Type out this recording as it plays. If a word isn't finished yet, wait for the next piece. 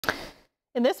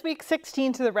In this week's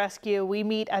 16 to the Rescue, we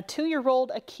meet a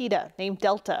 2-year-old Akita named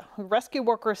Delta, who rescue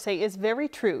workers say is very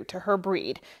true to her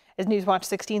breed. As Newswatch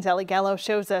 16's Ali Gallo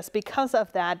shows us, because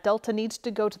of that, Delta needs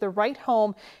to go to the right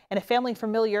home and a family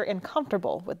familiar and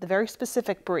comfortable with the very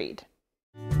specific breed.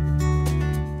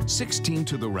 16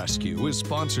 to the Rescue is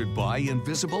sponsored by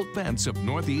Invisible Fence of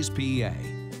Northeast PA.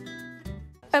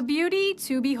 A beauty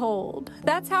to behold.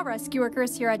 That's how rescue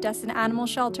workers here at Destin Animal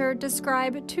Shelter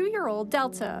describe 2-year-old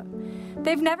Delta.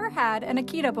 They've never had an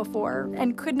Akita before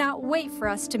and could not wait for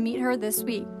us to meet her this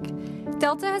week.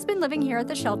 Delta has been living here at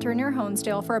the shelter near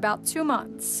Honesdale for about 2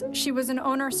 months. She was an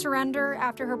owner surrender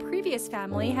after her previous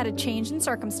family had a change in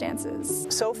circumstances.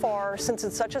 So far, since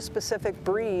it's such a specific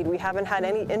breed, we haven't had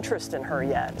any interest in her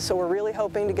yet. So we're really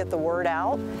hoping to get the word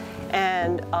out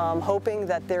and hoping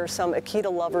that there's some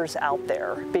Akita lovers out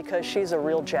there because she's a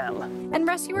real gem. And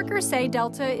rescue workers say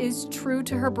Delta is true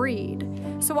to her breed.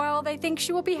 So while they think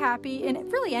she will be happy in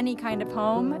really any kind of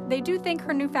home, they do think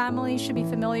her new family should be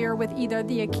familiar with either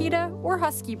the Akita or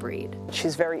Husky breed.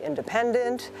 She's very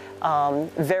independent,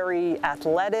 very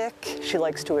athletic, she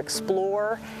likes to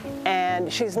explore,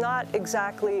 and she's not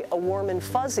exactly a warm and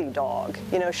fuzzy dog.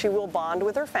 You know, she will bond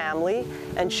with her family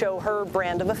and show her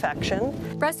brand of affection.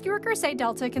 Rescue workers say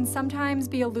Delta can sometimes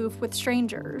be aloof with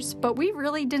strangers, but we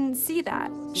really didn't see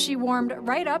that. She warmed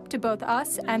right up to both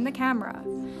us and the camera.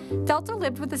 Delta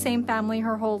lived with the same family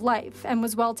her whole life and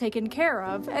was well taken care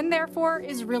of, and therefore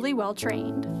is really well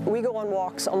trained. We go on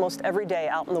walks almost every day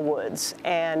out in the woods,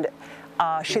 and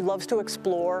she loves to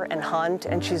explore and hunt,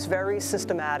 and she's very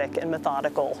systematic and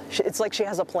methodical. It's like she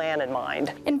has a plan in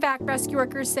mind. In fact, rescue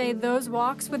workers say those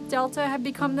walks with Delta have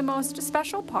become the most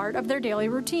special part of their daily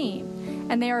routine,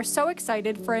 and they are so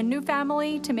excited for a new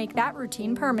family to make that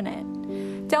routine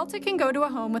permanent. Delta can go to a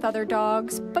home with other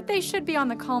dogs, but they should be on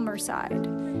the calmer side.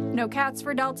 No cats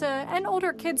for Delta, and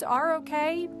older kids are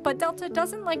okay, but Delta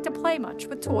doesn't like to play much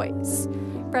with toys.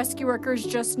 Rescue workers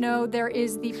just know there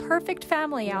is the perfect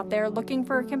family out there looking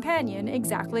for a companion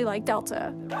exactly like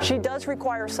Delta. She does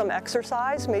require some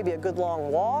exercise, maybe a good long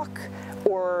walk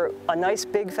or a nice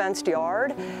big fenced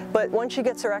yard, but once she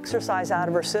gets her exercise out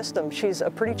of her system, she's a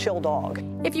pretty chill dog.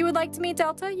 If you would like to meet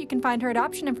Delta, you can find her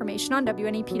adoption information on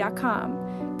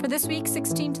WNEP.com. For this week's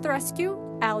 16 to the Rescue,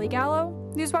 Ali Gallo,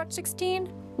 Newswatch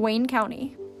 16, Wayne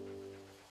County.